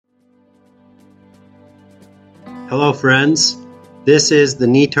Hello, friends. This is the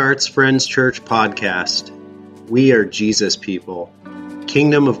Netarts Friends Church podcast. We are Jesus people,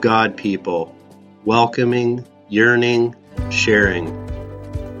 Kingdom of God people, welcoming, yearning, sharing.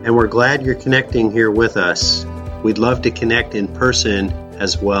 And we're glad you're connecting here with us. We'd love to connect in person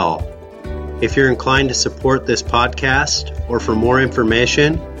as well. If you're inclined to support this podcast or for more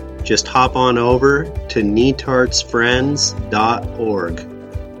information, just hop on over to netartsfriends.org.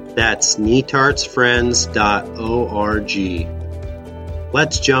 That's netartsfriends.org.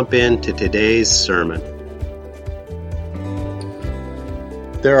 Let's jump into today's sermon.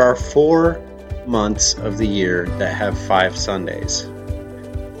 There are 4 months of the year that have 5 Sundays.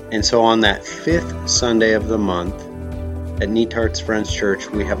 And so on that 5th Sunday of the month, at Netarts Friends Church,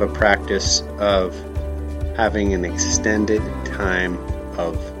 we have a practice of having an extended time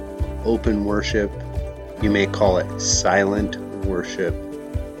of open worship. You may call it silent worship.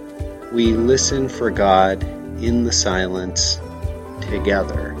 We listen for God in the silence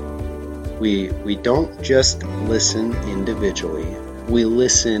together. We don't just listen individually, we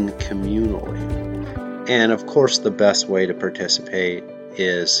listen communally. And of course, the best way to participate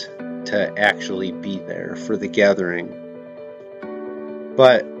is to actually be there for the gathering.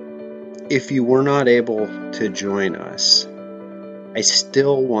 But if you were not able to join us, I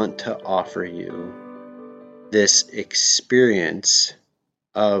still want to offer you this experience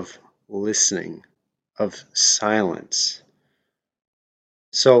of listening, of silence.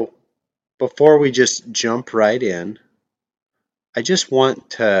 So before we just jump right in, I just want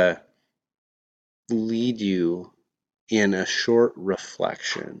to lead you in a short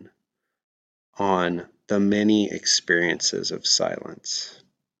reflection on the many experiences of silence.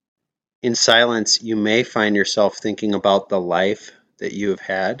 In silence, you may find yourself thinking about the life that you have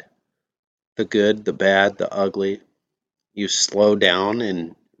had, the good, the bad, the ugly. You slow down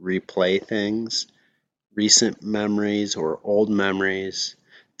and replay things, recent memories or old memories,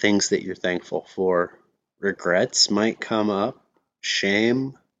 things that you're thankful for. Regrets might come up,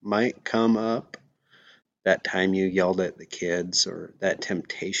 shame might come up, that time you yelled at the kids or that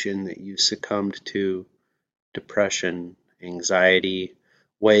temptation that you succumbed to, depression, anxiety,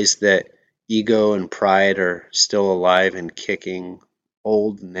 ways that ego and pride are still alive and kicking,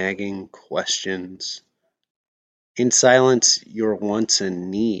 old nagging questions. In silence, your wants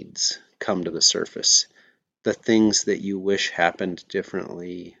and needs come to the surface. The things that you wish happened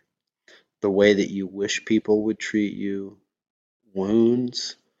differently, the way that you wish people would treat you,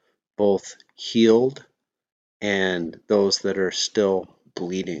 wounds, both healed and those that are still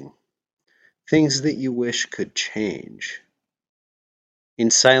bleeding, things that you wish could change.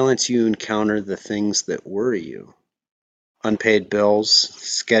 In silence, you encounter the things that worry you. Unpaid bills,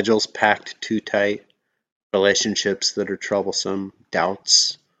 schedules packed too tight, relationships that are troublesome,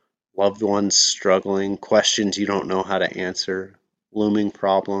 doubts, loved ones struggling, questions you don't know how to answer, looming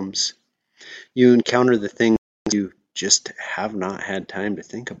problems. You encounter the things you just have not had time to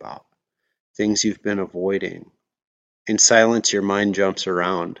think about, things you've been avoiding. In silence, your mind jumps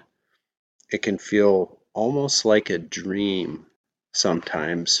around. It can feel almost like a dream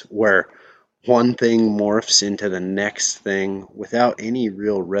sometimes, where one thing morphs into the next thing without any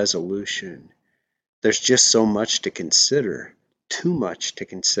real resolution. There's just so much to consider, too much to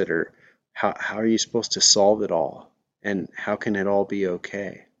consider. How are you supposed to solve it all? And how can it all be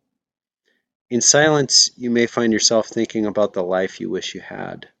okay? In silence, you may find yourself thinking about the life you wish you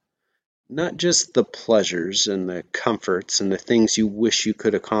had. Not just the pleasures and the comforts and the things you wish you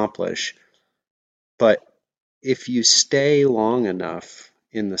could accomplish, but if you stay long enough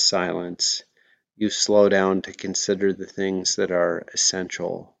in the silence, you slow down to consider the things that are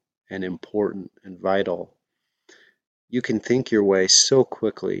essential and important and vital. You can think your way so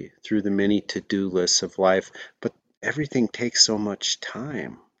quickly through the many to-do lists of life, but everything takes so much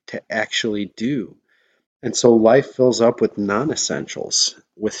time to actually do. And so life fills up with non-essentials,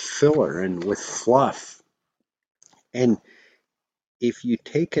 with filler and with fluff. And if you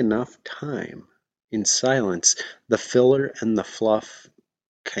take enough time in silence, the filler and the fluff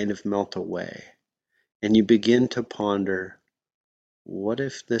kind of melt away. And you begin to ponder, what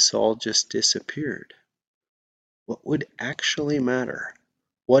if this all just disappeared? What would actually matter?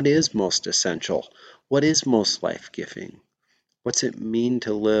 What is most essential? What is most life-giving? What's it mean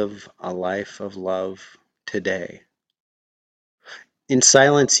to live a life of love today? In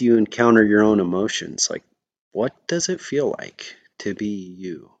silence, you encounter your own emotions, like, what does it feel like to be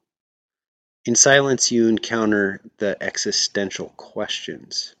you? In silence, you encounter the existential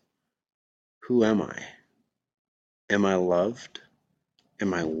questions. Who am I? Am I loved?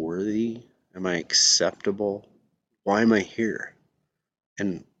 Am I worthy? Am I acceptable? Why am I here?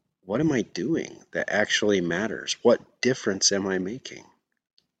 And what am I doing that actually matters? What difference am I making?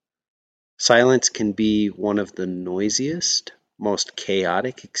 Silence can be one of the noisiest, most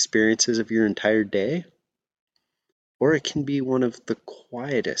chaotic experiences of your entire day, or it can be one of the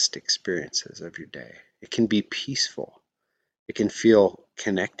quietest experiences of your day. It can be peaceful. It can feel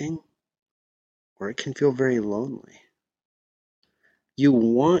connecting, or it can feel very lonely. You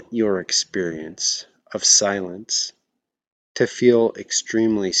want your experience of silence to feel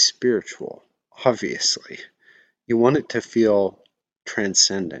extremely spiritual, obviously. You want it to feel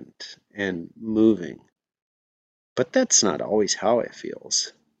transcendent and moving, but that's not always how it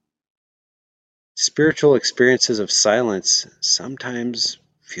feels. Spiritual experiences of silence sometimes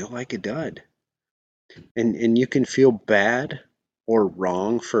feel like a dud. And you can feel bad or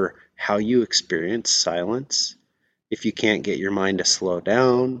wrong for how you experience silence if you can't get your mind to slow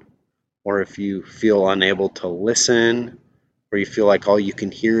down, or if you feel unable to listen, or you feel like all you can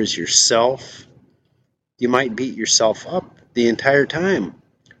hear is yourself. You might beat yourself up the entire time,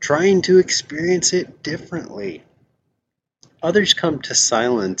 trying to experience it differently. Others come to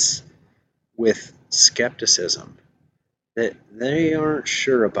silence with skepticism, that they aren't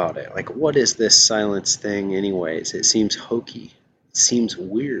sure about it. Like, what is this silence thing, anyways? It seems hokey, it seems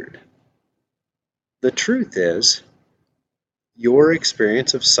weird. The truth is, your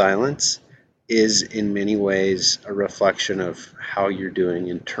experience of silence is in many ways a reflection of how you're doing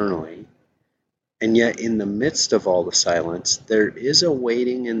internally. And yet, in the midst of all the silence, there is a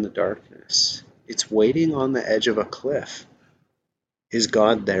waiting in the darkness. It's waiting on the edge of a cliff. Is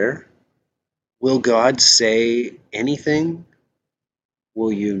God there? Will God say anything?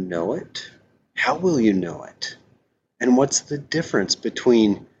 Will you know it? How will you know it? And what's the difference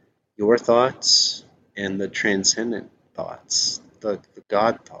between your thoughts and the transcendent thoughts, the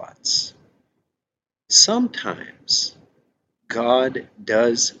God thoughts? Sometimes God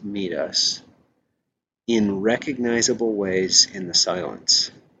does meet us in recognizable ways in the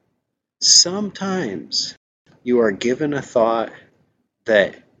silence. Sometimes you are given a thought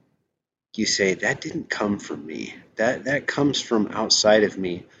that you say, that didn't come from me. That comes from outside of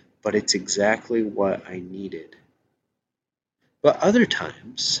me, but it's exactly what I needed. But other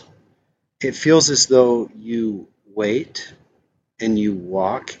times, it feels as though you wait and you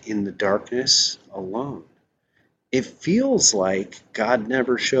walk in the darkness alone. It feels like God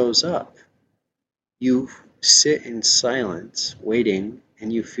never shows up. You sit in silence, waiting,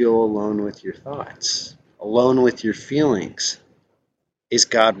 and you feel alone with your thoughts, alone with your feelings. Is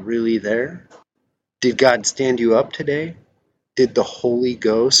God really there? Did God stand you up today? Did the Holy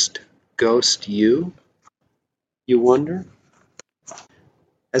Ghost ghost you? You wonder?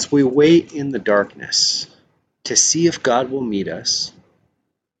 As we wait in the darkness to see if God will meet us,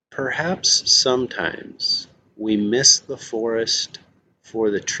 perhaps sometimes we miss the forest for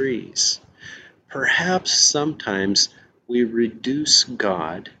the trees. Perhaps sometimes we reduce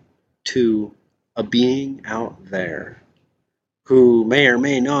God to a being out there who may or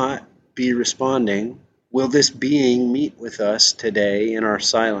may not be responding. Will this being meet with us today in our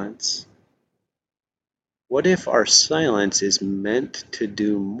silence? What if our silence is meant to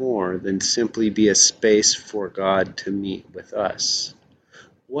do more than simply be a space for God to meet with us?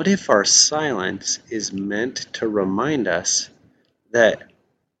 What if our silence is meant to remind us that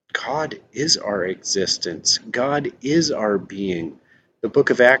God is our existence. God is our being. The book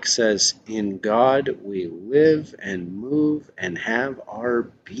of Acts says, in God we live and move and have our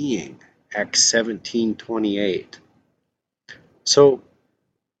being. Acts 17:28. So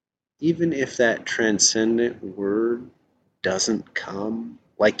even if that transcendent word doesn't come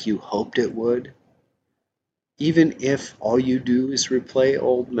like you hoped it would, even if all you do is replay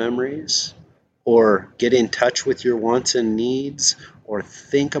old memories, or get in touch with your wants and needs, or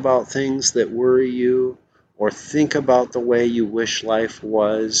think about things that worry you, or think about the way you wish life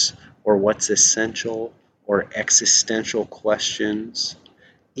was, or what's essential, or existential questions,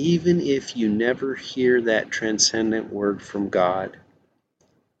 even if you never hear that transcendent word from God,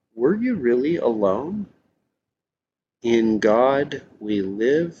 were you really alone? In God we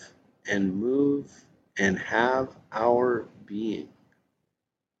live and move and have our being.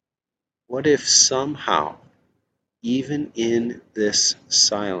 What if somehow, even in this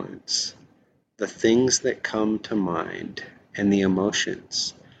silence, the things that come to mind and the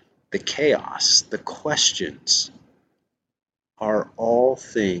emotions, the chaos, the questions, are all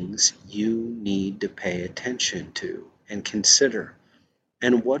things you need to pay attention to and consider?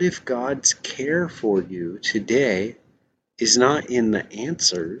 And what if God's care for you today is not in the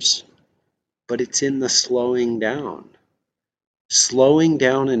answers, but it's in the slowing down? Slowing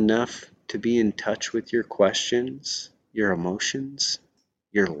down enough to be in touch with your questions, your emotions,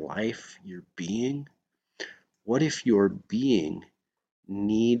 your life, your being? What if your being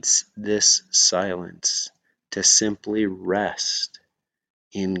needs this silence to simply rest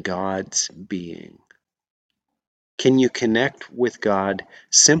in God's being? Can you connect with God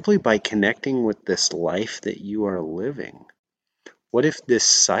simply by connecting with this life that you are living? What if this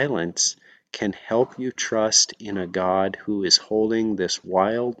silence can help you trust in a God who is holding this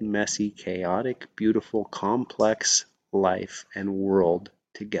wild, messy, chaotic, beautiful, complex life and world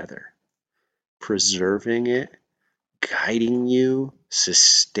together, preserving it, guiding you,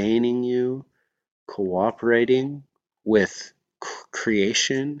 sustaining you, cooperating with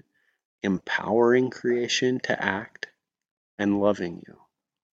creation, empowering creation to act, and loving you?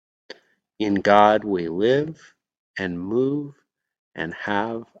 In God we live and move and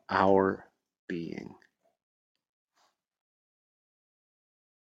have our being.